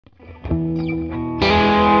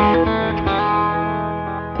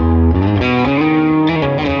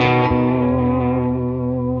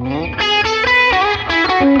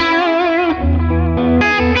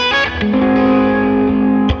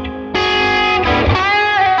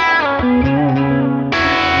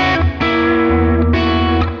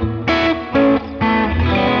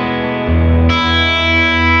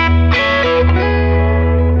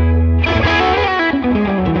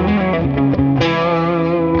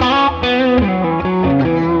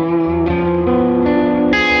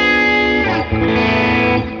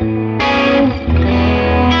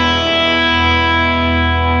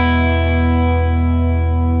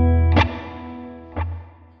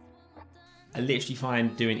literally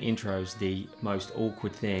find doing intros the most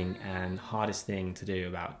awkward thing and hardest thing to do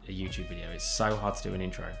about a YouTube video. It's so hard to do an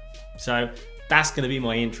intro. So that's gonna be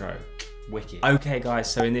my intro. Wicked. Okay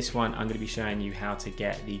guys, so in this one, I'm gonna be showing you how to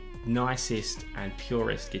get the nicest and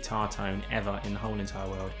purest guitar tone ever in the whole entire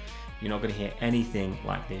world. You're not gonna hear anything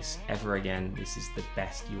like this ever again. This is the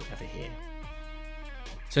best you'll ever hear.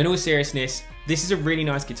 So in all seriousness, this is a really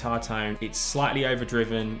nice guitar tone. It's slightly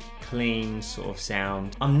overdriven, clean sort of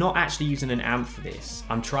sound. I'm not actually using an amp for this.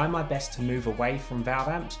 I'm trying my best to move away from valve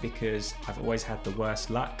amps because I've always had the worst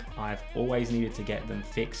luck. I've always needed to get them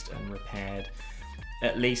fixed and repaired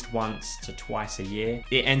at least once to twice a year.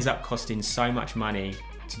 It ends up costing so much money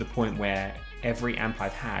to the point where every amp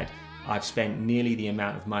I've had, I've spent nearly the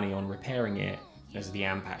amount of money on repairing it as the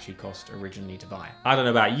amp actually cost originally to buy. I don't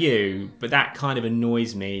know about you, but that kind of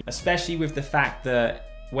annoys me, especially with the fact that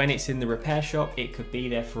when it's in the repair shop, it could be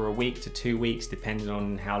there for a week to 2 weeks, depending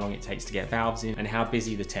on how long it takes to get valves in and how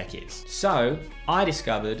busy the tech is. So I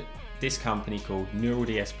discovered this company called Neural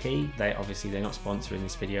DSP. They're not sponsoring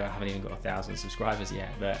this video. I haven't even got 1,000 subscribers yet,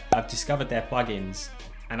 but I've discovered their plugins,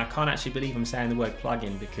 and I can't actually believe I'm saying the word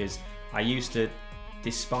plugin because I used to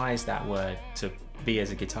despise that word to be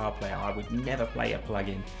as a guitar player. I would never play a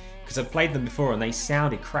plugin because I've played them before and they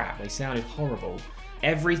sounded crap. They sounded horrible.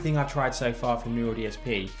 Everything I've tried so far from Neural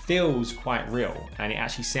DSP feels quite real and it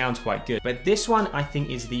actually sounds quite good. But this one I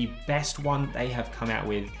think is the best one they have come out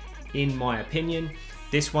with, in my opinion.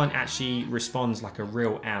 This one actually responds like a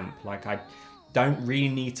real amp. Like I don't really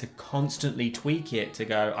need to constantly tweak it to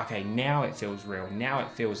go, okay, now it feels real. Now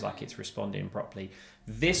it feels like it's responding properly.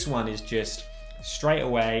 This one is just straight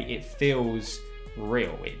away, it feels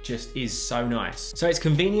real. It just is so nice. So it's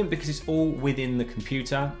convenient because it's all within the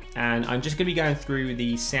computer, and I'm just gonna be going through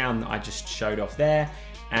the sound that I just showed off there,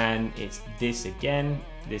 and it's this again.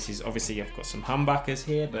 This is obviously, I've got some humbuckers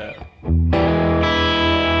here, but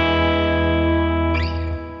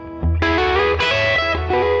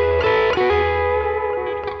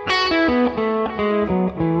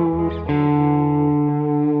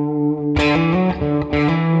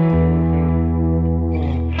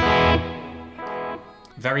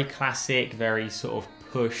very classic, very sort of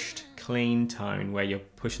pushed, clean tone where you're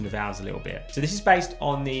pushing the valves a little bit. So this is based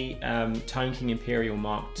on the Tone King Imperial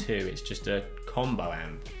Mark II. It's just a combo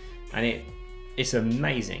amp, and it's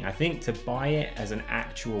amazing. I think to buy it as an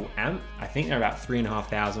actual amp, I think they're about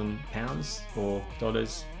 £3,500 or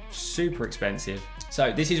dollars. Super expensive.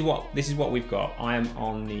 So this is what we've got. I am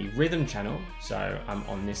on the rhythm channel, so I'm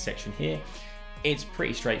on this section here. It's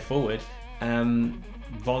pretty straightforward.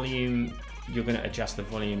 Volume, you're going to adjust the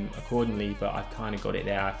volume accordingly, but I've kind of got it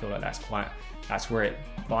there. I feel like that's where it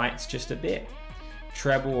bites just a bit.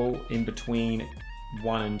 Treble in between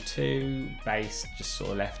 1 and 2, bass just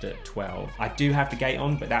sort of left at 12. I do have the gate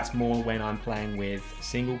on, but that's more when I'm playing with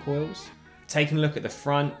single coils. Taking a look at the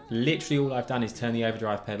front, literally all I've done is turn the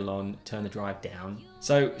overdrive pedal on, turn the drive down.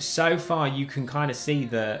 So far you can kind of see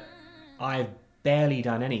that I've barely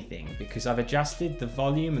done anything because I've adjusted the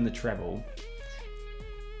volume and the treble.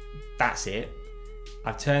 That's it.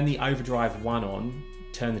 I've turned the overdrive 1 on,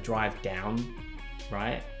 turn the drive down,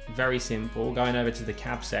 right? Very simple. Going over to the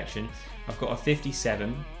cab section, I've got a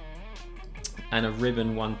 57 and a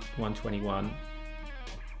ribbon 121.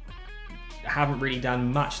 Haven't really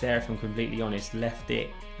done much there if I'm completely honest. Left it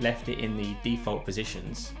in the default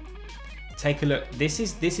positions. Take a look. This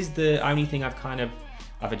is the only thing I've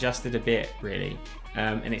adjusted a bit really.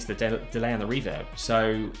 And it's the delay on the reverb.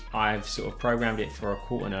 So I've sort of programmed it for a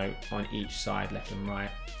quarter note on each side, left and right.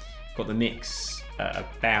 Got the mix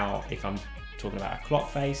about, if I'm talking about a clock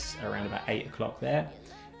face, around about 8 o'clock there.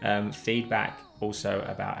 Feedback also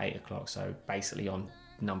about 8 o'clock, so basically on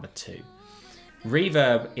number 2.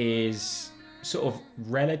 Reverb is sort of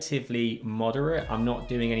relatively moderate. I'm not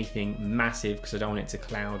doing anything massive because I don't want it to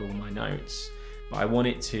cloud all my notes, but I want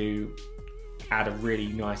it to add a really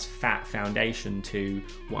nice fat foundation to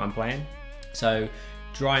what I'm playing. So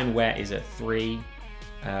dry and wet is at 3,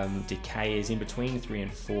 decay is in between 3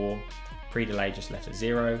 and 4, pre-delay just left at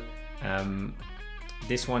 0.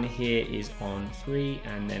 This one here is on 3,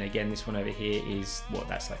 and then again this one over here is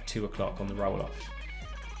that's like 2 o'clock on the roll off.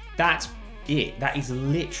 That's it. That is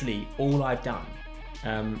literally all I've done,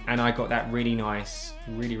 and I got that really nice,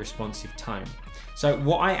 really responsive tone. So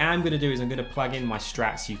what I am going to do is I'm going to plug in my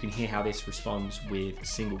Strat so you can hear how this responds with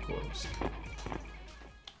single coils.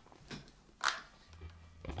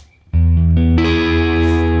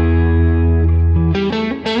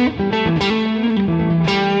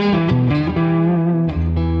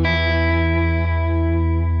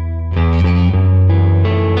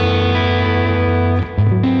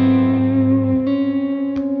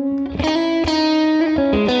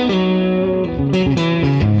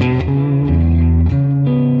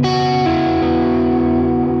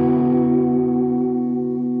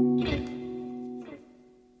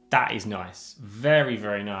 is nice. Very,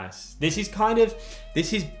 very nice. This is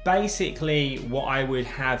basically what I would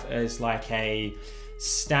have as like a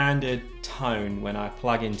standard tone when I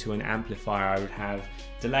plug into an amplifier. I would have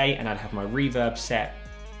delay and I'd have my reverb set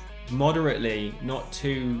moderately, not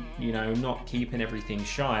too, you know, not keeping everything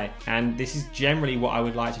shy. And this is generally what I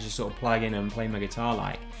would like to just sort of plug in and play my guitar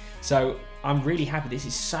like. So I'm really happy. This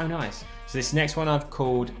is so nice. So this next one I've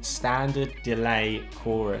called Standard Delay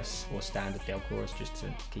Chorus, or Standard Del Chorus, just to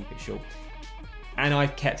keep it short. And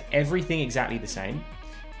I've kept everything exactly the same,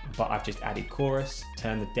 but I've just added chorus,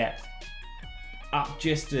 turned the depth up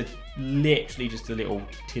literally just a little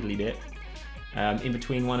tiddly bit. In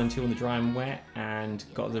between 1 and 2 on the dry and wet, and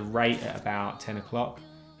got the rate at about 10 o'clock,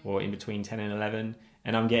 or in between 10 and 11,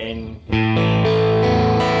 and I'm getting...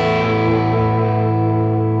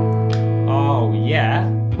 Oh yeah.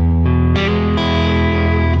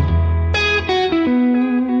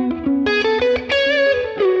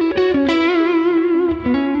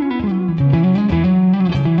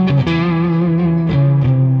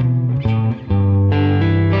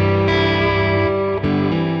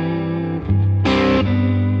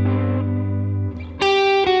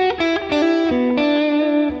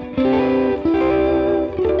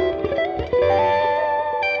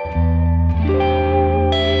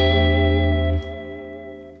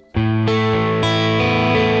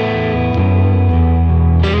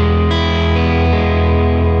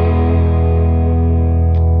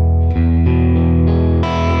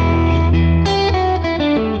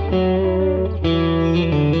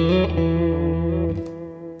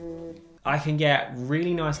 I can get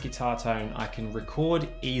really nice guitar tone. I can record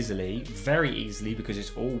easily, very easily, because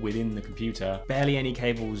it's all within the computer. Barely any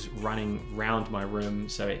cables running round my room,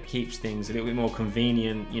 so it keeps things a little bit more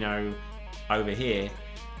convenient, you know, over here.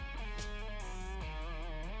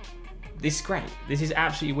 This is great. This is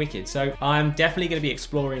absolutely wicked. So I'm definitely going to be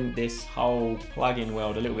exploring this whole plugin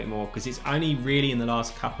world a little bit more, because it's only really in the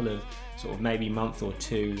last couple of sort of maybe month or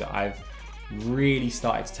two that I've really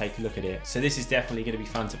started to take a look at it. So this is definitely going to be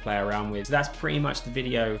fun to play around with. So that's pretty much the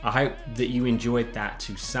video. I hope that you enjoyed that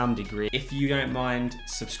to some degree. If you don't mind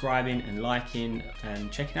subscribing and liking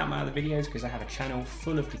and checking out my other videos, because I have a channel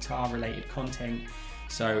full of guitar related content,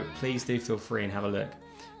 so please do feel free and have a look.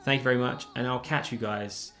 Thank you very much, and I'll catch you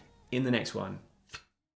guys in the next one.